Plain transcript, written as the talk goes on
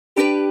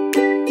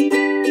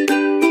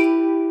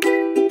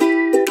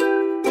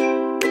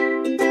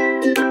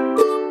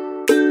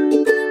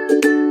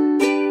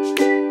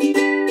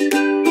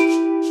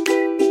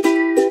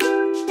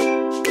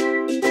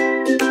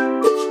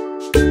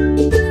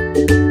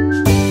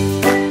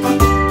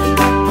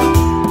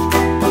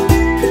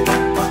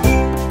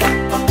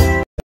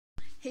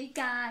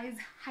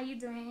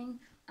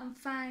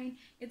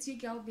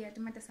girl Beata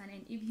Matasane,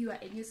 and if you are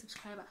a new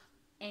subscriber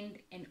and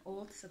an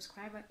old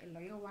subscriber, a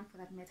loyal one for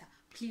that matter,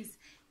 please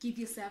give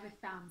yourself a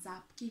thumbs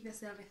up. Give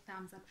yourself a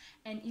thumbs up.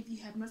 And if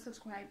you have not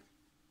subscribed,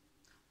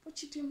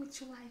 what you doing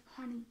with your life,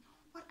 honey?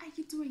 What are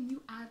you doing?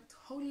 You are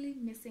totally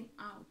missing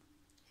out.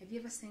 Have you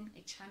ever seen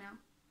a channel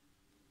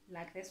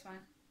like this one?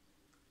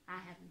 I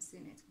haven't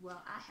seen it.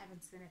 Well, I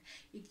haven't seen it.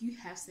 If you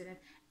have seen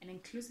it, an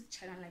inclusive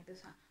channel like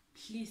this one,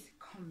 please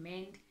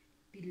comment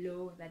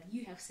below that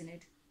you have seen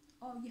it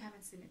or you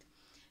haven't seen it.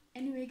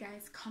 Anyway,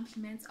 guys,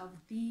 compliments of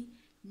the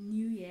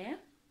new year.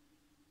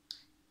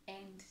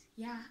 And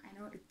yeah, I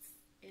know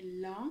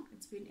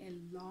it's been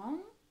a long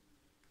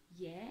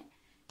year.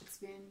 It's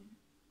been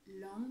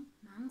long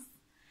months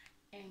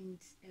and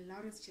a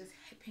lot is just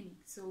happening.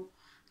 So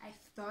I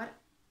thought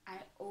I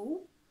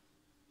owe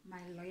my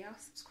loyal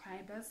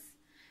subscribers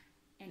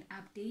an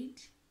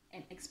update,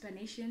 an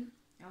explanation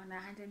on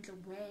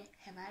where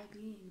have I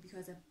been,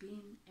 because I've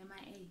been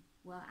MIA.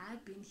 Well,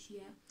 I've been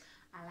here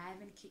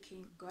alive and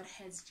kicking. God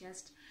has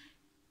just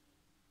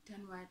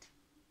done what?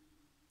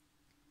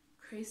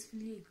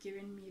 Gracefully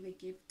given me the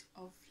gift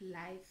of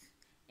life,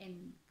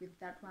 and with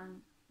that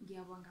one,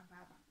 ngiyabonga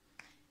baba.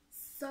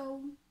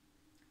 So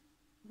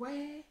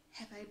where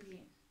have I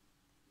been?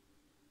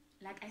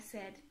 Like I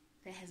said,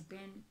 there has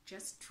been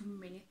just too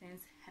many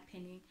things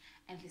happening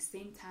at the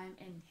same time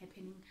and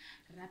happening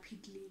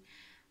rapidly.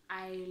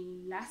 I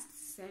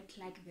last said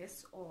like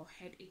this or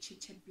had a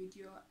chit chat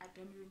video, I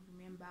don't even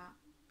remember,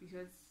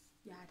 because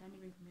yeah, I don't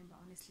even remember,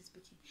 honestly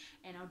speaking.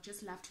 And I would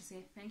just love to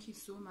say thank you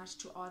so much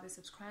to all the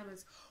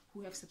subscribers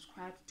who have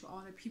subscribed, to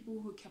all the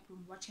people who kept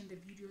on watching the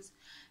videos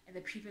and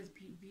the previous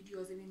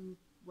videos, even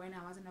when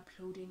I wasn't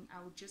uploading.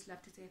 I would just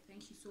love to say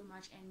thank you so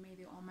much, and may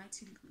the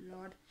Almighty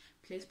Lord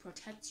please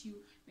protect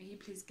you, may He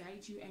please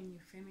guide you and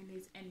your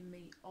families, and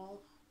may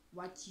all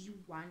what you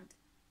want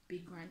be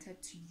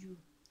granted to you.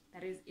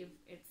 That is, if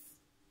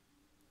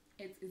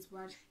it's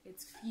what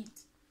it's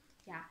feet.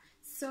 Yeah.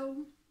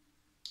 So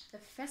the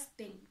first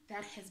thing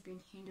that has been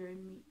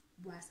hindering me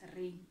was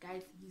rain,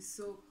 guys. You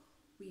saw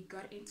we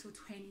got into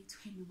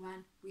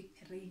 2021 with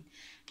rain,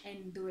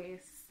 and there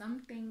was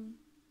something,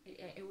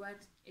 it was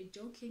a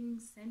joking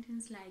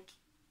sentence like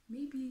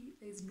maybe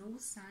there's no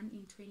sun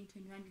in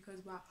 2021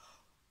 because wow,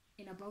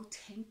 in about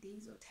 10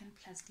 days or 10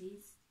 plus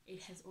days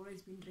it has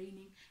always been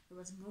raining. There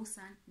was no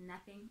sun,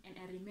 nothing. And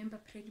I remember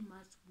pretty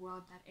much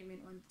well that even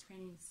on the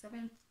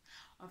 27th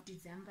of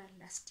December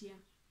last year,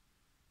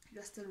 it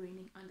was still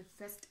raining. On the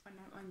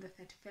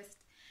 31st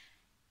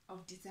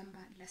of December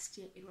last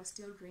year, it was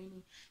still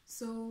raining.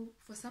 So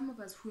for some of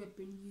us who have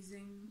been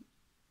using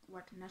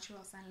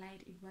natural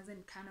sunlight, it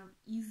wasn't kind of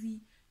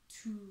easy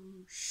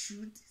to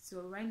shoot.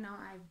 So right now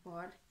I've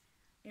bought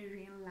a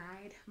ring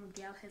light.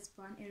 Miguel has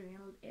bought a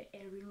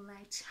ring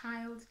light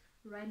child.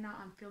 Right now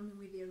I'm filming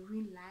with a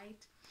ring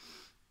light,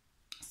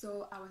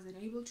 so I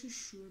wasn't able to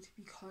shoot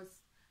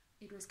because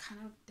it was kind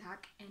of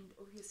dark and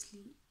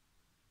obviously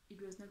it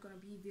was not going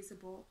to be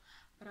visible.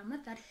 But I'm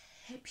not that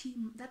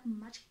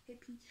much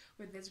happy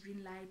with this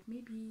ring light.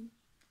 Maybe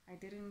I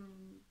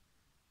didn't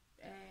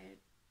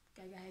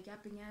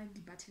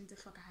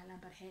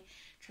but hey,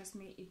 trust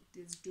me, it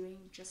is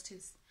doing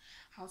justice.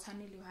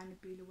 When it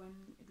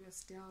was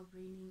still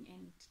raining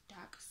and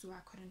dark, so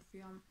I couldn't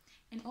film.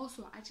 And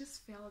also I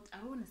just felt, I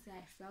don't want to say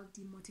I felt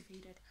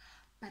demotivated,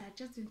 but I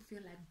just didn't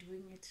feel like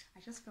doing it. I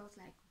just felt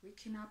like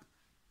waking up,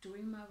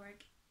 doing my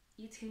work,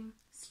 eating,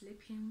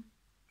 sleeping,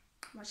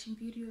 watching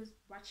videos,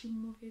 watching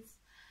movies,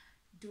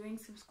 doing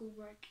some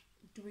schoolwork,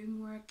 doing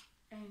work,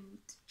 and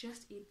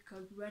just eat,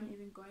 because we weren't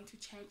even going to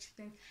church.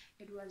 Things,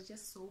 it was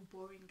just so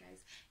boring,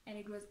 guys. And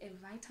it was a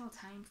vital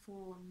time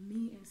for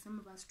me and some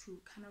of us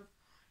to kind of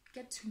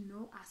get to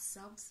know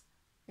ourselves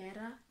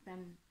better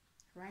than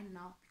right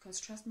now, because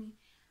trust me,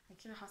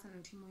 it's not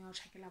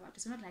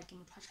like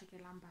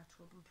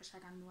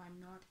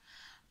I'm not,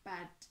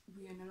 but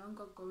we are no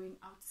longer going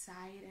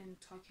outside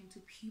and talking to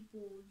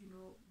people. You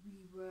know,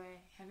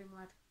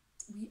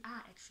 we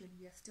are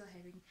still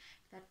having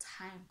that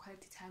time,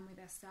 quality time with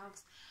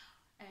ourselves,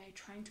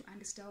 trying to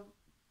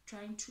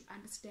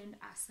understand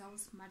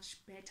ourselves much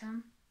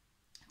better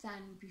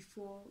than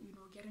before. You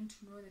know, getting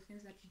to know the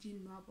things that you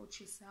didn't know about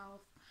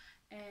yourself,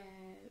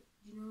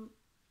 you know,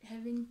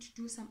 having to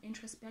do some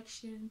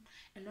introspection,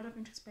 a lot of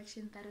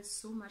introspection. That is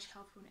so much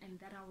helpful, and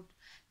that I would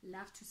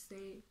love to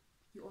say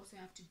you also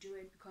have to do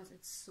it because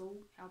it's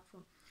so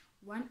helpful.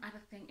 One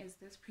other thing is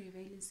this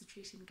prevailing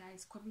situation,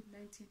 guys.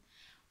 COVID-19,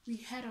 we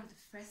heard of the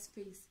first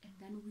phase and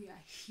then we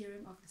are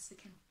hearing of the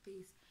second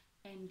phase,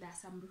 and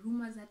there's some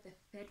rumors that the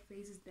third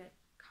phase is that,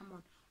 come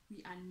on,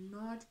 we are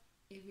not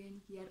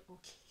even yet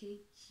okay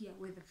here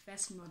with the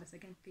first nor the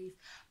second phase,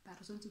 but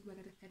also to work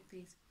at the third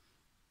phase.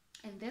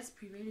 And this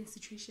prevailing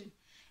situation,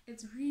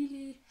 it's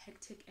really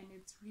hectic and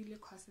it's really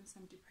causing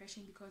some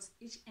depression, because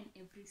each and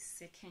every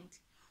second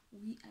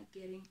we are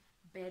getting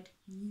bad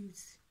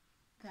news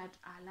that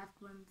our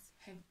loved ones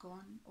have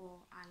gone or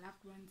our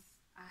loved ones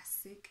are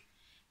sick.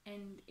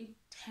 And it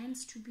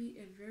tends to be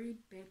a very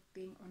bad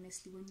thing,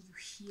 honestly, when you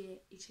hear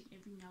each and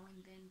every now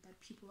and then that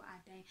people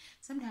are dying.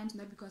 Sometimes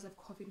not because of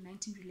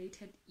COVID-19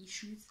 related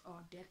issues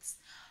or deaths,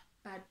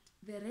 but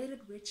the rate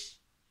at which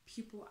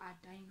people are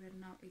dying right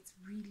now, it's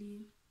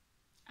really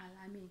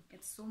alarming.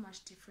 It's so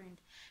much different.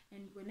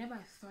 And whenever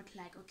I thought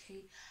like,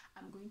 okay,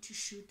 I'm going to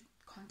shoot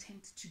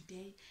content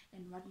today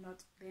and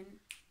whatnot, then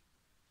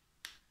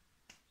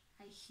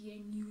I hear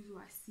news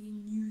or I see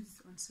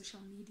news on social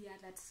media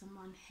that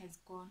someone has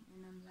gone,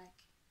 and I'm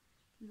like,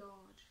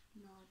 Lord.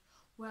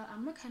 Well,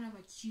 I'm not kind of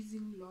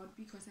accusing Lord,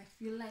 because I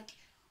feel like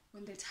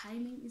when the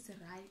timing is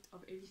right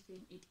of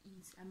everything, it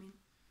is. I mean,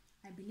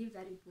 I believe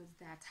that it was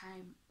that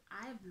time.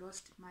 I have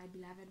lost my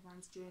beloved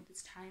ones during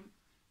this time.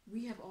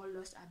 We have all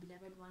lost our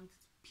beloved ones,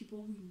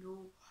 people we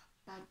know,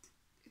 but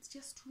it's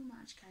just too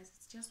much, guys.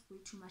 It's just way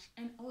too much.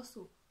 And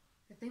also,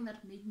 the thing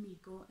that made me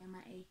go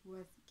MIA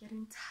was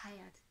getting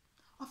tired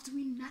of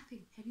doing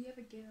nothing. Have you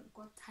ever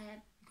got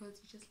tired because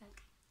you just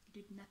like,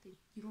 you did nothing,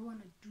 you don't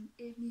want to do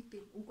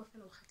anything,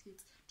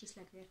 just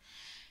like that?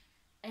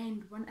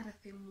 And one other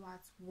thing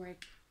was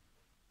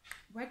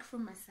work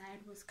from my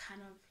side was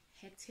kind of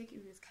hectic.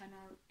 It was kind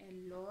of a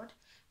lot,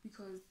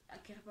 because I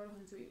get about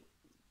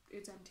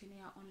it's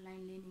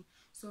online learning.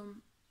 So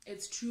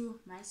it's true,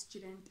 my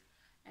student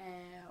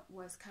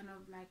was kind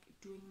of like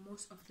doing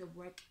most of the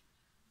work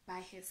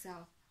by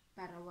herself,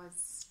 but I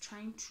was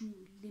trying to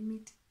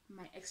limit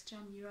my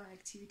extramural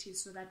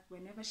activities so that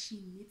whenever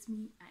she meets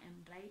me, I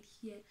am right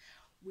here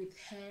with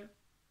her,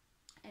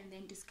 and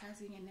then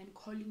discussing, and then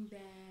calling the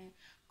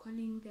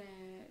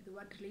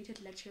what related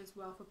lectures.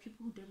 Well, for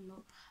people who don't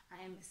know,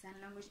 I am a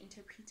sign language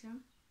interpreter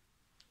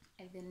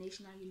at the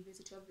National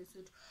University of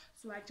Lesotho.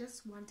 So I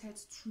just wanted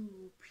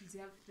to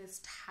preserve this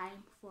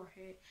time for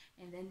her,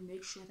 and then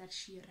make sure that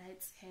she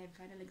writes her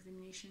final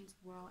examinations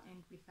well,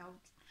 and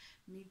without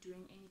me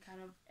doing any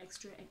kind of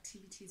extra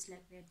activities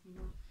like that, you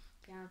know.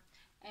 Yeah.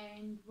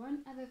 And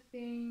one other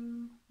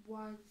thing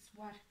was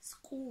what?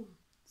 School.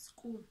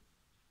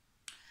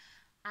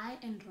 I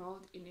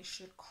enrolled in a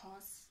short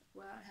course.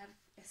 Well, I have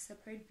a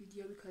separate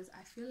video because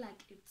I feel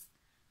like it's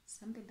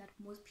something that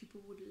most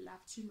people would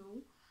love to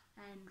know.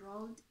 I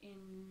enrolled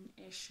in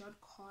a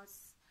short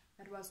course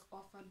that was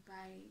offered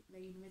by the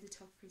University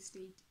of Free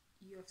State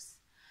Youths.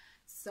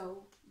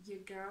 So your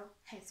girl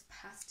has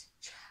passed,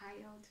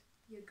 child.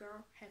 Your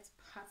girl has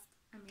passed.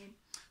 I mean,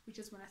 we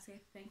just want to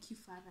say thank you,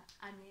 Father.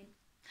 I mean,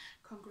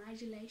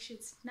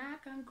 congratulations. Now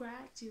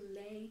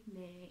congratulate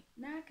me.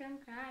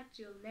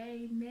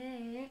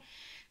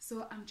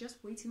 So I'm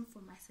just waiting for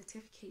my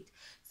certificate.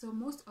 So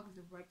most of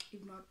the work,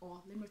 if not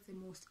all, let me say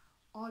most,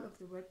 all of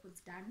the work was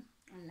done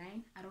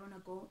online. I don't want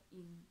to go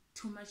in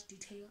too much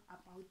detail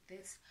about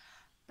this,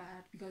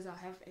 but because I'll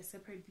have a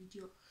separate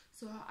video.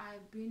 So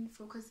I've been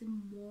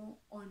focusing more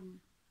on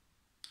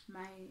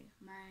my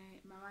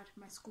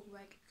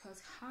schoolwork,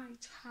 because hi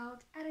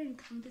child, I didn't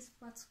come this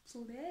far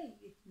today.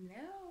 No,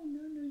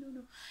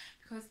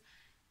 because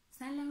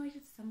sign language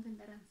is something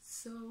that I'm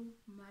so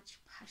much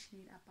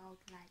passionate about.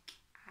 Like,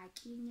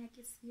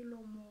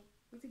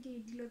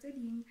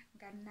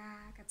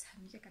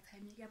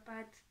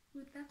 but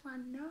with that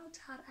one, no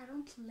child, I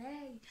don't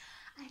play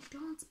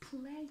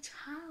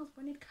child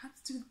when it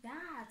comes to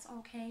that.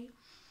 Okay,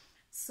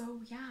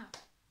 so yeah.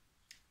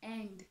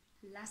 And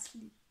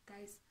lastly,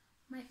 guys,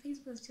 my face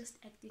was just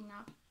acting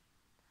up.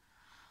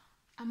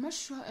 I'm not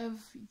sure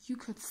if you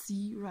could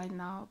see right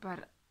now,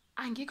 but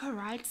I get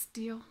right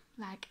still.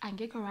 Like, I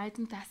get right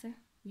in Tase.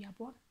 We are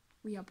born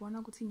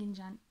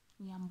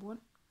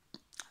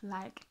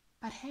like,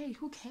 but hey,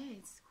 who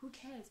cares?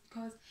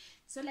 Because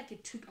it's not like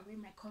it took away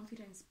my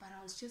confidence, but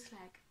I was just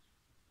like,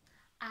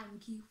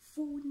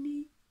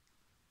 angifuni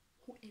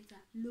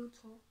whoever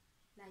loto,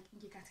 like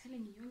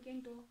telling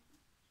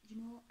you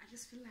know. I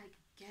just feel like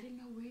getting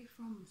away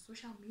from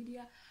social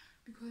media,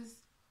 because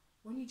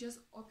when you just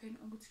open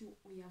onto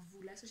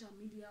uyavula social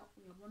media,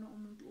 uyabona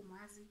umuntu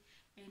umazi,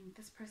 and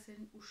this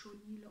person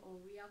ushonile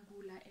or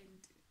uyagula,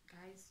 and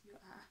guys,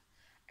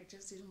 I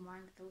just didn't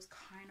want those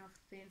kind of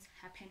things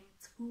happening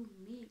to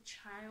me,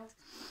 child.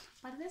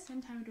 But at the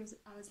same time,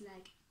 I was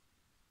like,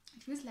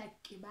 it feels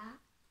like kiba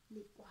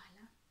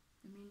likwala.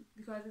 I mean,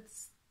 because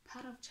it's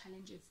part of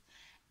challenges,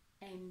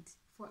 and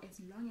for as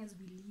long as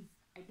we live,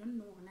 I don't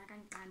know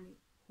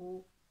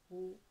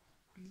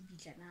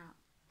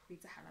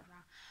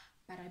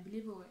but I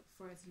believe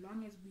for as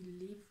long as we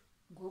live,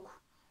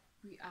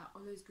 we are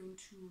always going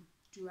to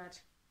do what,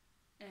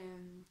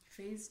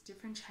 face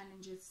different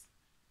challenges,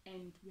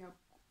 and we are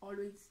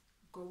always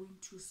going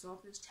to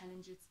solve those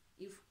challenges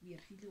if we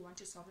really want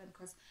to solve them.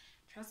 Because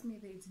trust me,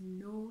 there is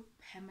no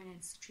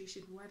permanent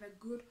situation, whether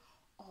good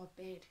or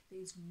bad.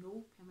 There is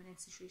no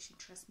permanent situation,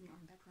 trust me on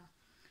that one.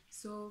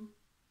 So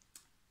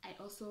I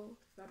also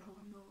thought,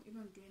 oh no,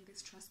 even doing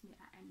this, trust me,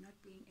 I am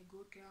not being a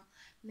good girl.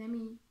 Let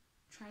me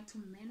try to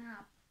man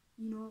up,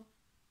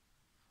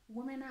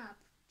 woman up,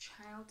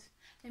 child.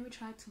 Let me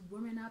try to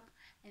woman up,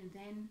 and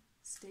then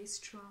stay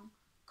strong,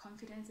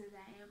 confident as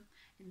I am,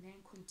 and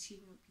then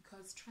continue,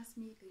 because trust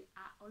me, they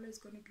are always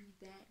going to be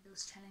there.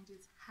 Those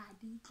challenges,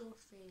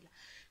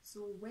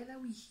 so whether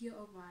we hear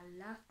of our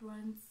loved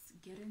ones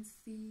getting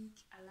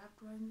sick, our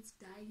loved ones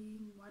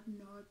dying,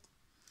 whatnot,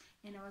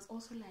 and I was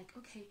also like,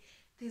 okay,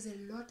 there's a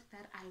lot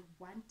that I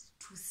want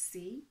to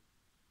say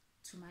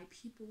to my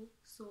people.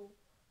 So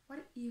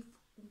what if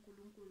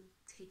uNkulunkulu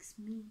takes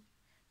me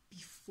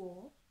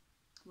before,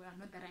 well,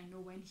 not that I know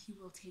when he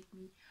will take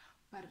me,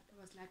 but it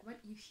was like, what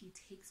if he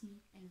takes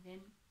me and then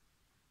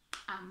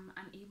I'm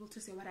unable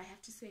to say what I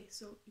have to say?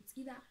 So it's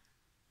either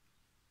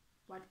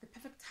what the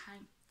perfect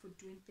time for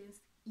doing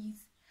things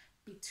is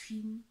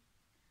between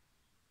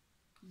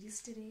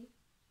yesterday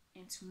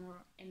and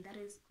tomorrow, and that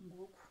is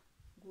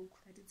ngoku,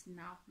 that is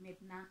now,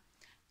 medna,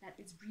 that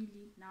is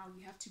really now.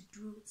 You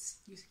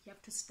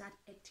have to start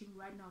acting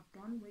right now.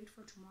 Don't wait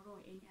for tomorrow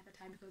or any other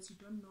time, because you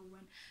don't know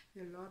when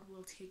the Lord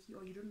will take you,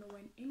 or you don't know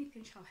when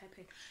anything shall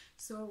happen.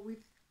 So with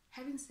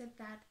having said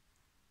that,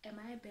 am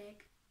I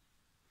back?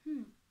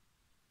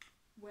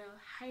 Well,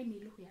 I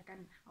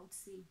would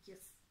say yes.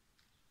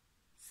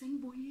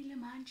 Sengibuyile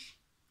manje.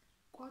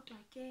 Kodwa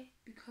ke,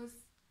 because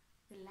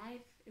the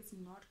life is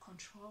not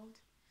controlled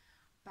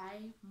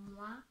by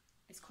moi,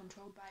 it's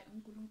controlled by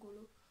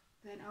uNkulunkulu,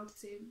 then I would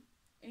say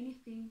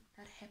anything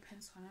that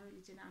happens on our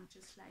religion, I'm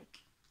just like,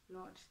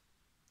 Lord,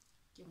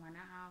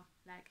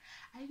 like,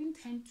 I even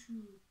tend to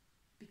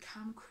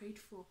become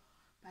grateful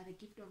by the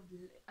gift of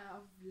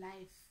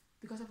life,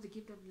 because of the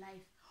gift of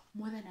life,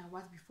 more than I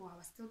was before. I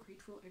was still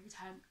grateful every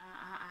time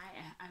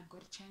I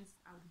got a chance.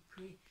 I would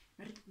pray,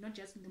 not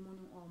just in the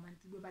morning or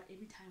monthly, but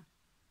every time.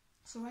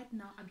 So right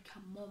now I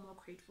become more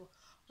grateful.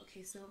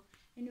 Okay, so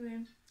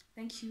anyway,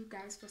 thank you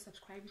guys for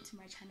subscribing to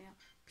my channel.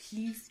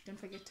 Please don't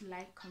forget to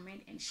like,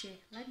 comment, and share.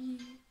 Love you.